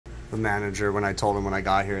The manager, when I told him when I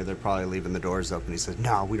got here, they're probably leaving the doors open. He said,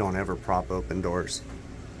 no, we don't ever prop open doors.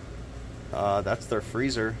 That's their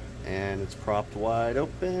freezer, and it's propped wide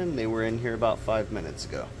open. They were in here about 5 minutes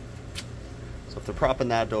ago. So if they're propping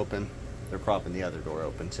that open, they're propping the other door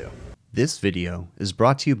open too. This video is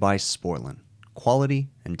brought to you by Sporlan. Quality,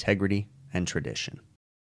 integrity, and tradition.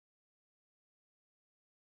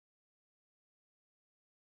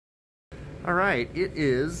 All right, it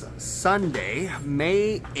is Sunday,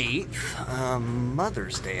 May 8th,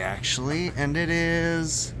 Mother's Day actually, and it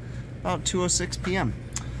is about 2:06 p.m.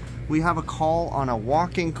 We have a call on a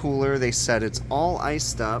walk-in cooler. They said it's all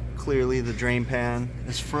iced up. Clearly the drain pan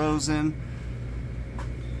is frozen.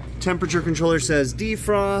 Temperature controller says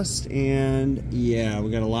defrost, and yeah,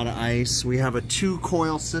 we got a lot of ice. We have a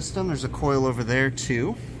 2-coil system. There's a coil over there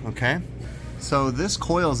too, okay? So this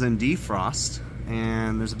coil's in defrost,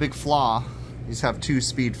 and there's a big flaw. These have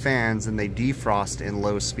 2-speed fans, and they defrost in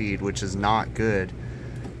low speed, which is not good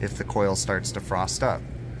if the coil starts to frost up.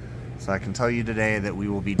 So I can tell you today that we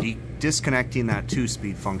will be disconnecting that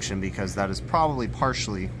 2-speed function, because that is probably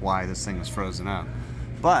partially why this thing is frozen up.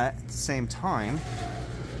 But at the same time,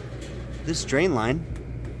 this drain line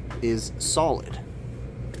is solid.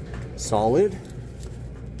 Solid,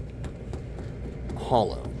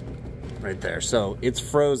 hollow, right there. So it's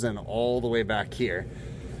frozen all the way back here.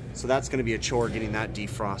 So that's gonna be a chore getting that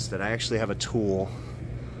defrosted. I actually have a tool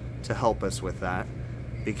to help us with that,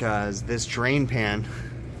 because this drain pan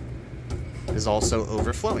is also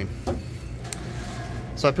overflowing.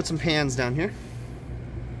 So I put some pans down here,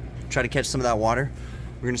 try to catch some of that water.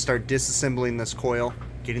 We're gonna start disassembling this coil,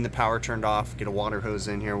 getting the power turned off, get a water hose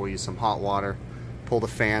in here. We'll use some hot water, pull the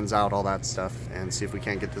fans out, all that stuff, and see if we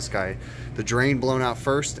can't get this guy, the drain blown out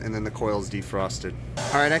first, and then the coils defrosted.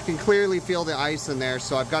 All right, I can clearly feel the ice in there,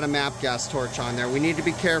 so I've got a MAP gas torch on there. We need to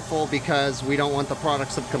be careful because we don't want the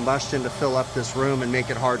products of combustion to fill up this room and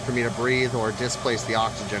make it hard for me to breathe or displace the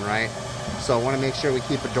oxygen, right? So I want to make sure we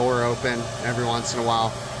keep a door open every once in a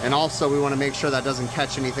while. And also we want to make sure that doesn't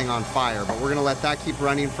catch anything on fire, but we're gonna let that keep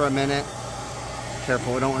running for a minute.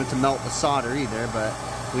 Careful, we don't want it to melt the solder either, but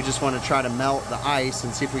we just want to try to melt the ice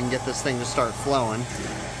and see if we can get this thing to start flowing.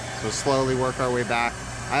 So slowly work our way back.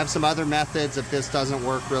 I have some other methods. If this doesn't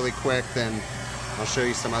work really quick, then I'll show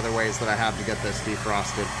you some other ways that I have to get this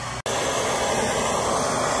defrosted.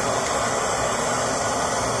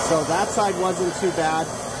 So that side wasn't too bad,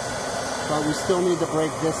 but we still need to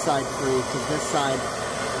break this side free, because this side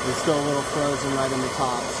is still a little frozen right in the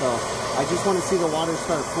top. So I just want to see the water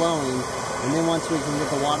start flowing. And then once we can get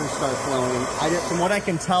the water start flowing, from what I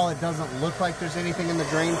can tell, it doesn't look like there's anything in the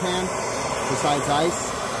drain pan besides ice.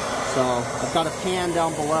 So I've got a pan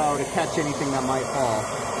down below to catch anything that might fall.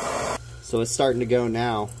 So it's starting to go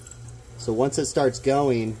now. So once it starts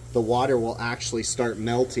going, the water will actually start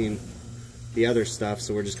melting the other stuff.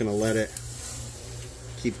 So we're just gonna let it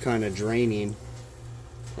keep kind of draining.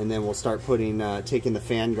 And then we'll start putting, taking the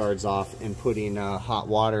fan guards off and putting hot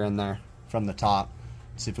water in there from the top.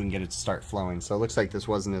 See if we can get it to start flowing. So it looks like this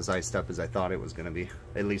wasn't as iced up as I thought it was going to be,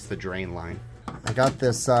 at least the drain line. I got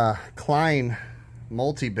this Klein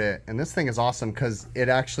multi-bit, and this thing is awesome because it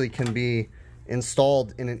actually can be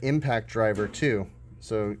installed in an impact driver too.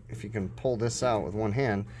 So if you can pull this out with one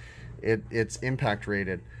hand, it's impact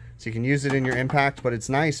rated. So you can use it in your impact, but it's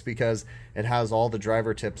nice because it has all the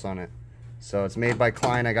driver tips on it. So it's made by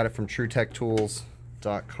Klein. I got it from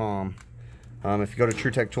TrueTechTools.com. If you go to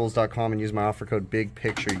TrueTechTools.com and use my offer code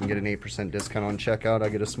BIGPICTURE, you can get an 8% discount on checkout. I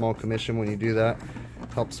get a small commission when you do that.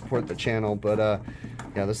 Help support the channel, but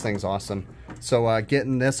yeah, this thing's awesome. So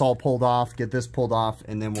getting this all pulled off, get this pulled off,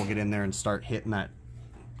 and then we'll get in there and start hitting that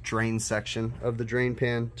drain section of the drain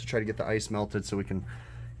pan to try to get the ice melted so we can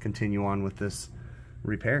continue on with this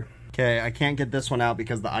repair. Okay, I can't get this one out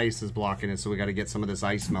because the ice is blocking it, so we got to get some of this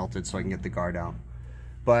ice melted so I can get the guard out.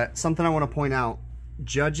 But something I want to point out,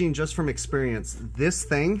 judging just from experience, this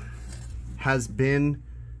thing has been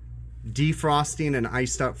defrosting and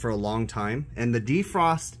iced up for a long time, and the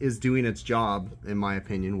defrost is doing its job, in my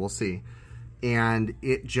opinion. We'll see. And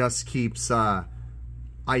it just keeps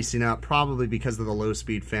icing up, probably because of the low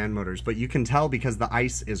speed fan motors, but you can tell because the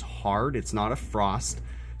ice is hard, it's not a frost,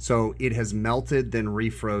 so it has melted then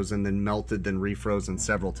refrozen, then melted then refrozen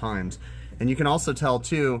several times. And you can also tell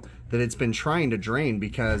too that it's been trying to drain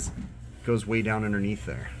because goes way down underneath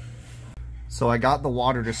there. So I got the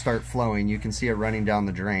water to start flowing. You can see it running down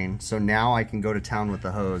the drain. So now I can go to town with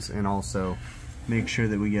the hose and also make sure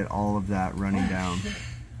that we get all of that running down.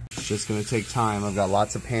 It's just gonna take time. I've got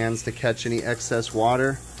lots of pans to catch any excess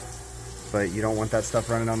water, but you don't want that stuff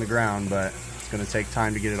running on the ground, but it's going to take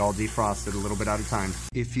time to get it all defrosted a little bit at a time.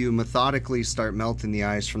 If you methodically start melting the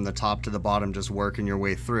ice from the top to the bottom, just working your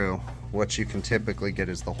way through, what you can typically get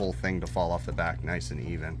is the whole thing to fall off the back nice and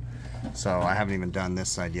even. So I haven't even done this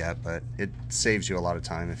side yet, but it saves you a lot of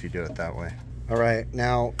time if you do it that way. All right,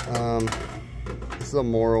 now this is a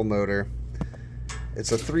Morrow motor.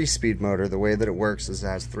 It's a 3-speed motor. The way that it works is it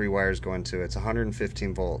has 3 wires going to it. It's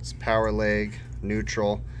 115 volts, power leg,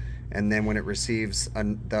 neutral, and then when it receives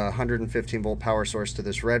the 115 volt power source to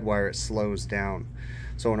this red wire, it slows down.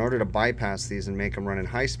 So in order to bypass these and make them run in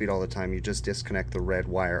high speed all the time, you just disconnect the red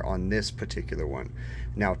wire on this particular one.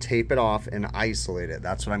 Now tape it off and isolate it.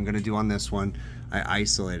 That's what I'm going to do on this one. I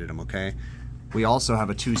isolated them, okay? We also have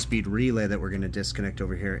a 2-speed relay that we're going to disconnect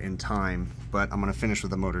over here in time, but I'm going to finish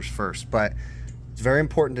with the motors first. But it's very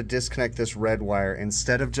important to disconnect this red wire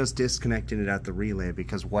instead of just disconnecting it at the relay,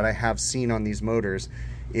 because what I have seen on these motors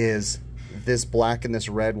is this black and this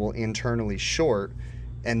red will internally short,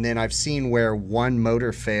 and then I've seen where one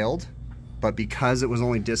motor failed, but because it was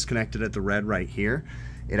only disconnected at the red right here,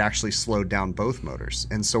 it actually slowed down both motors.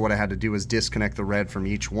 And so what I had to do was disconnect the red from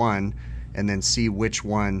each one and then see which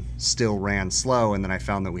one still ran slow, and then I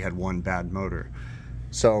found that we had one bad motor.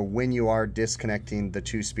 So when you are disconnecting the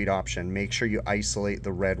 2-speed option, make sure you isolate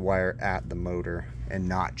the red wire at the motor and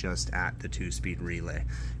not just at the 2-speed relay.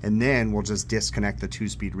 And then we'll just disconnect the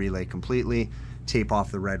 2-speed relay completely, tape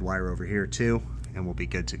off the red wire over here too, and we'll be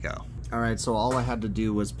good to go. All right, so all I had to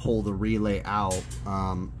do was pull the relay out.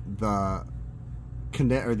 The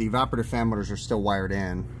evaporator fan motors are still wired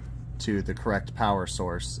in to the correct power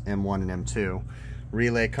source, M1 and M2.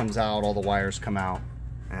 Relay comes out, all the wires come out,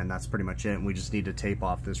 and that's pretty much it. And we just need to tape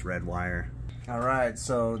off this red wire. All right,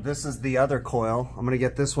 so this is the other coil. I'm gonna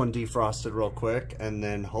get this one defrosted real quick, and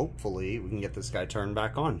then hopefully we can get this guy turned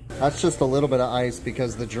back on. That's just a little bit of ice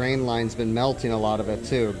because the drain line's been melting a lot of it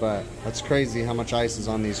too, but that's crazy how much ice is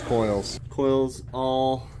on these coils. Coils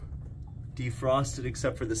all defrosted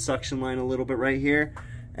except for the suction line a little bit right here,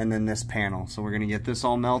 and then this panel. So we're gonna get this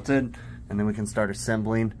all melted, and then we can start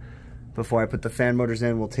assembling. Before I put the fan motors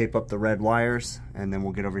in, we'll tape up the red wires, and then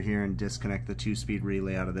we'll get over here and disconnect the 2-speed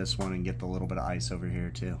relay out of this one and get the little bit of ice over here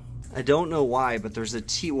too. I don't know why, but there's a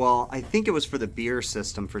T, well, I think it was for the beer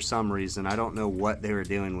system for some reason. I don't know what they were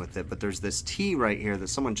doing with it, but there's this T right here that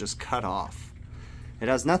someone just cut off. It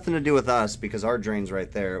has nothing to do with us because our drain's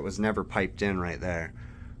right there. It was never piped in right there.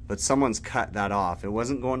 But someone's cut that off. It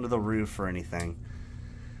wasn't going to the roof or anything.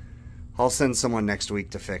 I'll send someone next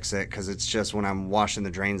week to fix it because it's just when I'm washing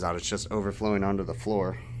the drains out, it's just overflowing onto the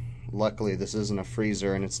floor. Luckily, this isn't a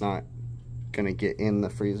freezer and it's not going to get in the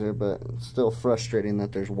freezer, but it's still frustrating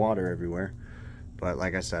that there's water everywhere. But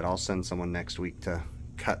like I said, I'll send someone next week to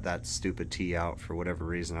cut that stupid T out for whatever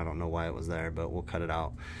reason. I don't know why it was there, but we'll cut it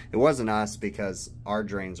out. It wasn't us because our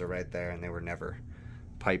drains are right there and they were never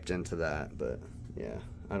piped into that. But yeah,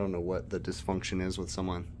 I don't know what the dysfunction is with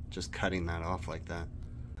someone just cutting that off like that.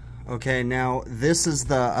 Okay, now this is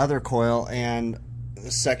the other coil and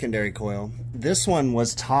the secondary coil. This one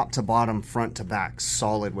was top to bottom, front to back,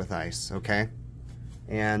 solid with ice, okay?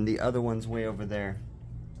 And the other one's way over there.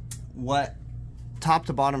 What top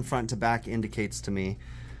to bottom, front to back indicates to me,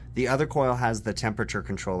 the other coil has the temperature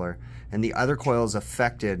controller, and the other coil is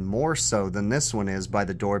affected more so than this one is by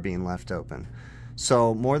the door being left open.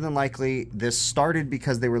 So more than likely, this started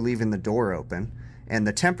because they were leaving the door open, and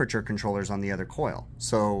the temperature controller's on the other coil.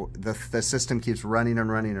 So the system keeps running and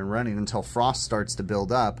running and running until frost starts to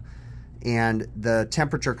build up, and the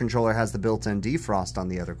temperature controller has the built-in defrost on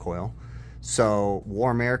the other coil. So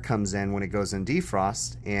warm air comes in when it goes in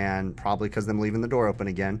defrost, and probably because I'm leaving the door open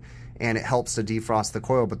again, and it helps to defrost the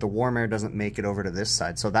coil, but the warm air doesn't make it over to this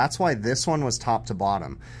side. So that's why this one was top to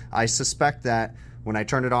bottom. I suspect that when I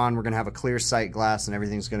turn it on, we're gonna have a clear sight glass and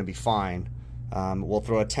everything's gonna be fine. We'll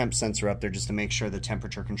throw a temp sensor up there just to make sure the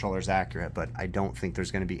temperature controller is accurate, but I don't think there's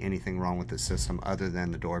going to be anything wrong with this system other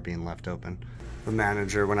than the door being left open. The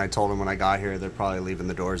manager, when I told him when I got here, they're probably leaving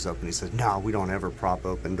the doors open, he said, no, we don't ever prop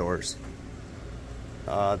open doors.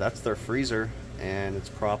 That's their freezer, and it's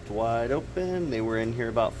propped wide open. They were in here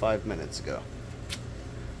about 5 minutes ago.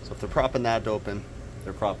 So if they're propping that open,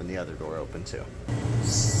 they're propping the other door open too.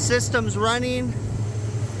 System's running.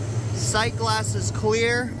 Sight glass is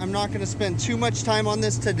clear. I'm not going to spend too much time on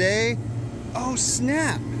this today. Oh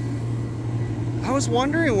snap! I was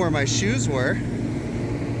wondering where my shoes were.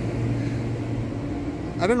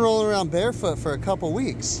 I've been rolling around barefoot for a couple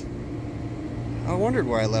weeks. I wondered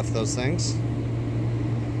where I left those things.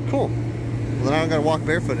 Cool. Well, then I don't got to walk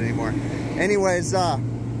barefoot anymore. Anyways, yeah,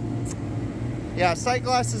 sight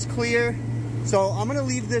glass is clear. So I'm going to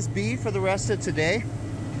leave this be for the rest of today.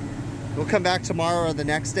 We'll come back tomorrow or the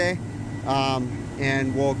next day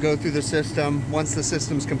and we'll go through the system. Once the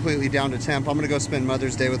system's completely down to temp, I'm gonna go spend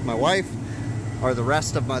Mother's Day with my wife, or the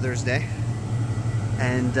rest of Mother's Day,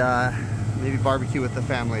 and maybe barbecue with the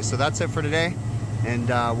family. So that's it for today, and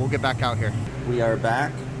we'll get back out here. We are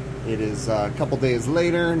back. It is a couple days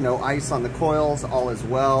later, no ice on the coils, all is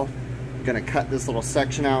well. I'm gonna cut this little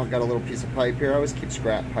section out. Got a little piece of pipe here. I always keep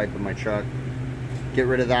scrap pipe in my truck. Get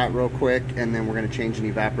rid of that real quick, and then we're gonna change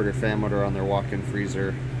an evaporator fan motor on their walk-in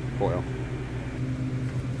freezer coil.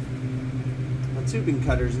 The tubing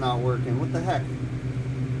cutter's not working. What the heck?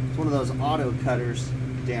 It's one of those auto cutters,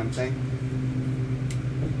 damn thing.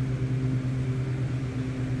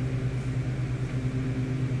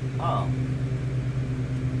 Oh.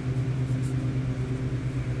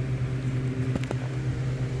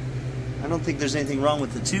 I don't think there's anything wrong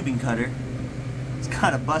with the tubing cutter. It's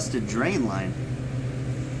got a busted drain line.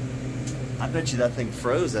 I bet you that thing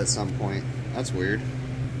froze at some point. That's weird.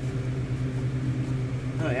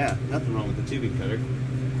 Oh yeah, nothing wrong with the tubing cutter.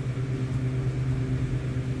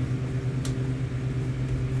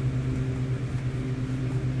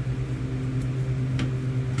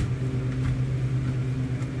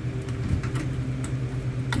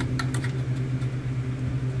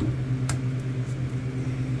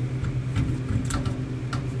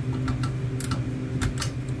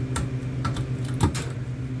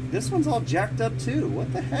 This one's all jacked up too.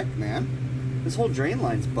 What the heck, man? This whole drain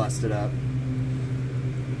line's busted up.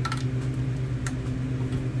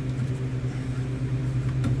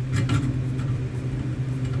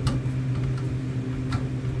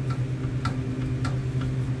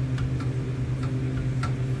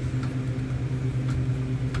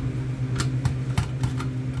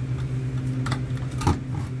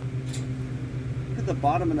 Look at the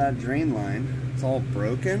bottom of that drain line. It's all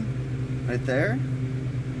broken right there.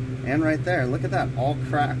 And right there, look at that, all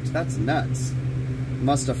cracked. That's nuts.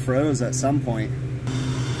 Must have froze at some point.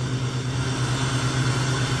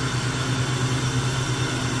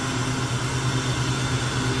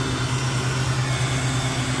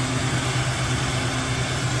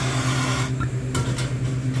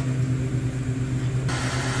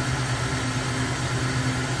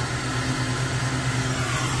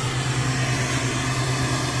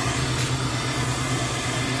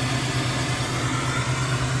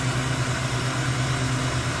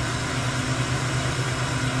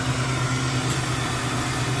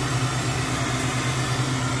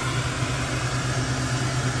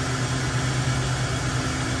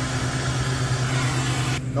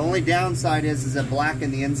 The only downside is it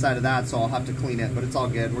blackened the inside of that, so I'll have to clean it, but it's all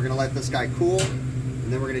good. We're gonna let this guy cool,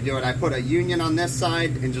 and then we're gonna do it. I put a union on this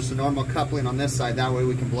side and just a normal coupling on this side. That way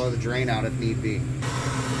we can blow the drain out if need be.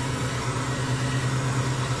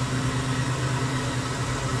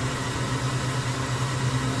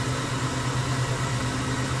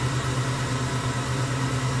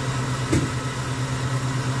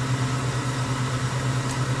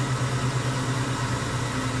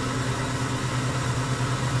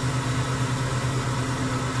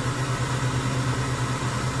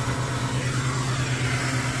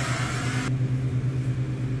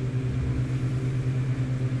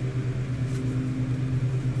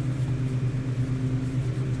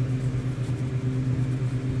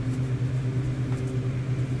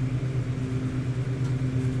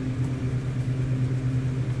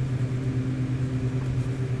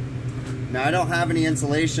 Now I don't have any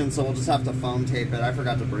insulation, so we'll just have to foam tape it. I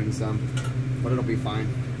forgot to bring some, but it'll be fine.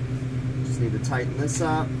 Just need to tighten this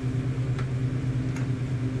up.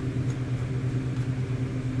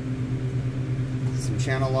 Some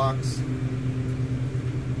channel locks.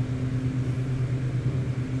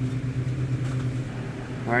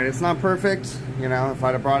 All right, it's not perfect. You know, if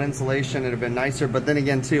I'd have brought insulation, it'd have been nicer. But then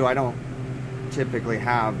again, too, I don't typically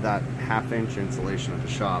have that 1/2 inch insulation at the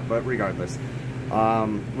shop. But regardless,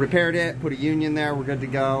 repaired it, put a union there. We're good to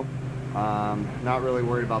go. Not really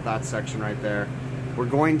worried about that section right there. We're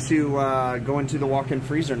going to go into the walk-in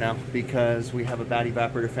freezer now because we have a bad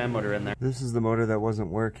evaporator fan motor in there. This is the motor that wasn't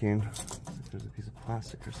working. There's a piece of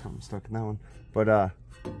plastic or something stuck in that one. But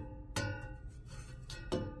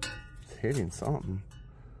it's hitting something.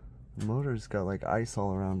 The motor's got like ice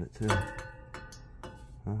all around it too.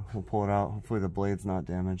 We'll pull it out. Hopefully the blade's not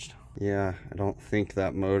damaged. Yeah, I don't think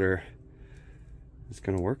that motor is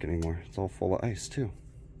gonna work anymore. It's all full of ice too.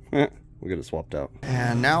 We'll get it swapped out.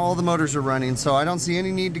 And now all the motors are running, so I don't see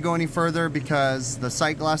any need to go any further because the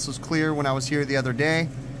sight glass was clear when I was here the other day.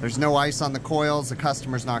 There's no ice on the coils. The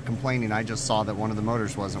customer's not complaining. I just saw that one of the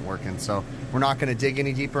motors wasn't working, so we're not gonna dig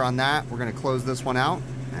any deeper on that. We're gonna close this one out,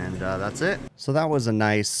 and that's it. So that was a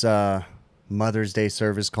nice Mother's Day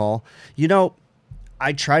service call. You know,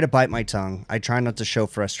 I try to bite my tongue. I try not to show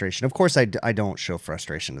frustration. Of course, I don't show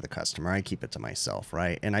frustration to the customer. I keep it to myself,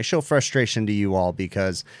 right? And I show frustration to you all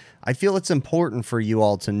because I feel it's important for you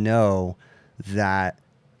all to know that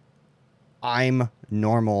I'm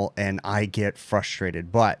normal and I get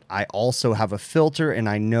frustrated, but I also have a filter and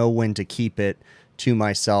I know when to keep it to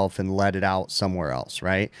myself and let it out somewhere else,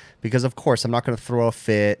 right? Because of course, I'm not going to throw a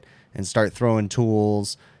fit and start throwing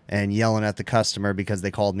tools and yelling at the customer because they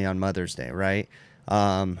called me on Mother's Day, right?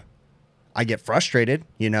 I get frustrated,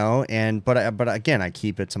 you know, but again, I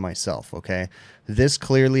keep it to myself. Okay. This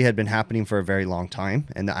clearly had been happening for a very long time.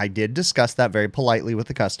 And I did discuss that very politely with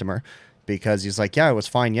the customer because he's like, yeah, it was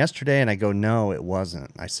fine yesterday. And I go, no, it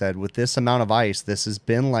wasn't. I said, with this amount of ice, this has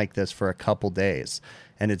been like this for a couple days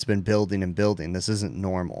and it's been building and building. This isn't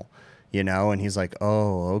normal, you know? And he's like,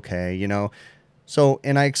 oh, okay. You know? So,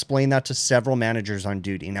 and I explained that to several managers on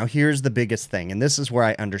duty. Now, here's the biggest thing, and this is where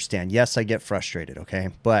I understand. Yes, I get frustrated, okay?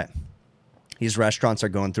 But these restaurants are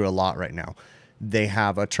going through a lot right now. They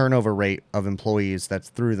have a turnover rate of employees that's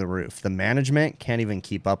through the roof. The management can't even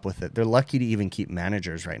keep up with it. They're lucky to even keep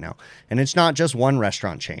managers right now. And it's not just one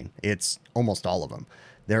restaurant chain. It's almost all of them.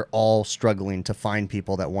 They're all struggling to find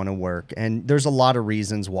people that want to work. And there's a lot of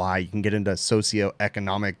reasons why. You can get into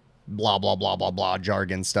socioeconomic blah, blah, blah, blah, blah,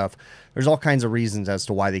 jargon stuff. There's all kinds of reasons as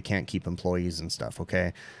to why they can't keep employees and stuff,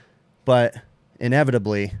 okay? But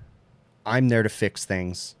inevitably, I'm there to fix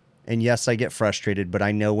things. And yes, I get frustrated, but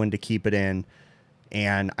I know when to keep it in,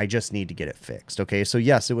 and I just need to get it fixed, okay? So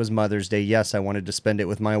yes, it was Mother's Day. Yes, I wanted to spend it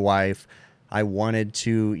with my wife. I wanted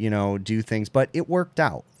to, you know, do things, but it worked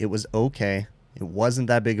out. It was okay. It wasn't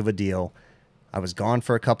that big of a deal. I was gone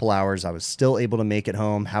for a couple hours. I was still able to make it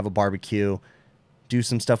home, have a barbecue, do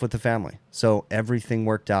some stuff with the family. So everything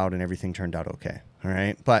worked out and everything turned out okay. All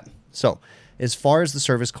right. But so as far as the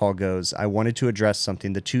service call goes, I wanted to address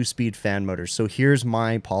something, the 2-speed fan motors. So here's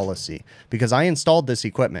my policy, because I installed this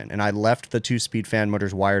equipment and I left the 2-speed fan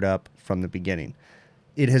motors wired up from the beginning.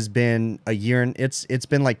 It has been a year, and it's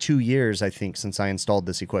been like 2 years, I think, since I installed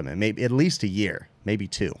this equipment, maybe at least a year, maybe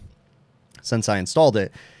 2 since I installed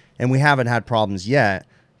it. And we haven't had problems yet,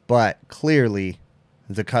 but clearly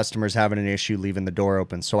the customer's having an issue leaving the door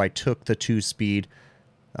open. So I took the 2-speed,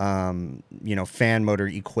 fan motor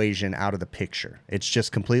equation out of the picture. It's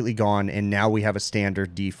just completely gone. And now we have a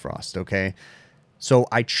standard defrost. Okay. So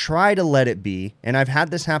I try to let it be. And I've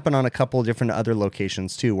had this happen on a couple of different other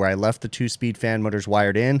locations too, where I left the 2-speed fan motors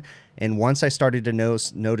wired in. And once I started to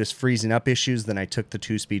notice freezing up issues, then I took the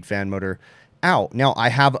 2-speed fan motor out. Now, I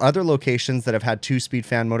have other locations that have had 2-speed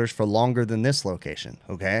fan motors for longer than this location,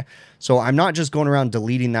 okay? So I'm not just going around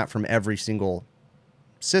deleting that from every single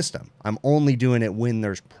system. I'm only doing it when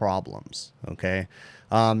there's problems, okay?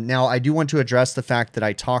 Now, I do want to address the fact that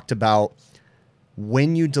I talked about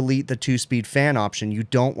when you delete the 2-speed fan option, you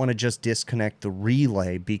don't want to just disconnect the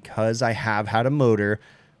relay, because I have had a motor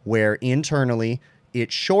where internally it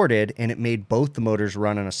shorted and it made both the motors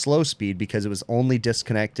run on a slow speed because it was only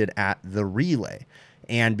disconnected at the relay.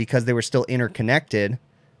 And because they were still interconnected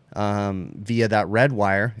via that red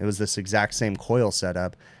wire, it was this exact same coil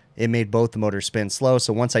setup, it made both the motors spin slow.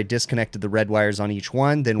 So once I disconnected the red wires on each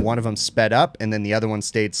one, then one of them sped up and then the other one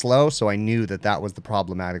stayed slow. So I knew that that was the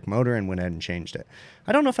problematic motor and went ahead and changed it.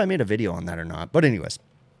 I don't know if I made a video on that or not, but anyways.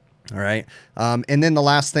 All right. And then the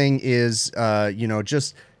last thing is,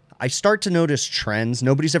 I start to notice trends.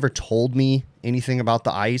 Nobody's ever told me anything about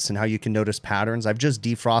the ice and how you can notice patterns. I've just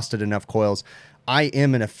defrosted enough coils. I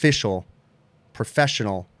am an official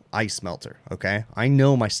professional ice melter. Okay. I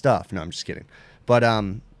know my stuff. No, I'm just kidding. But,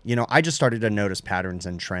 I just started to notice patterns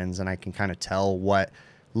and trends, and I can kind of tell what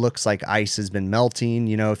looks like ice has been melting.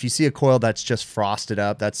 You know, if you see a coil that's just frosted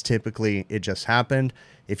up, that's typically it just happened.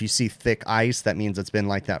 If you see thick ice, that means it's been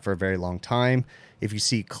like that for a very long time. If you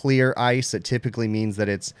see clear ice, it typically means that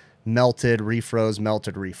it's melted, refroze,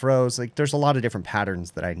 melted, refroze. Like, there's a lot of different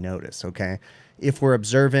patterns that I notice, okay? If we're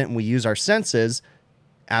observant and we use our senses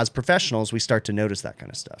as professionals, we start to notice that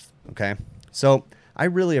kind of stuff, okay? So I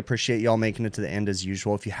really appreciate y'all making it to the end as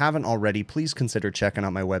usual. If you haven't already, please consider checking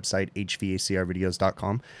out my website,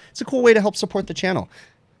 HVACRvideos.com. It's a cool way to help support the channel.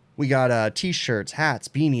 We got t-shirts, hats,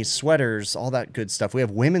 beanies, sweaters, all that good stuff. We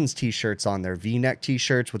have women's t-shirts on there, V-neck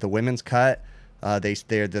t-shirts with a women's cut.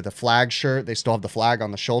 They're the flag shirt. They still have the flag on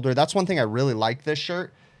the shoulder. That's one thing I really like this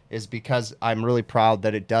shirt, is because I'm really proud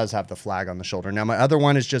that it does have the flag on the shoulder. Now, my other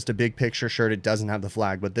one is just a big picture shirt. It doesn't have the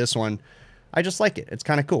flag, but this one, I just like it. It's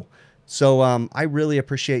kind of cool. So I really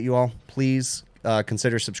appreciate you all. Please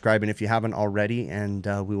consider subscribing if you haven't already, and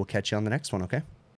we will catch you on the next one, okay?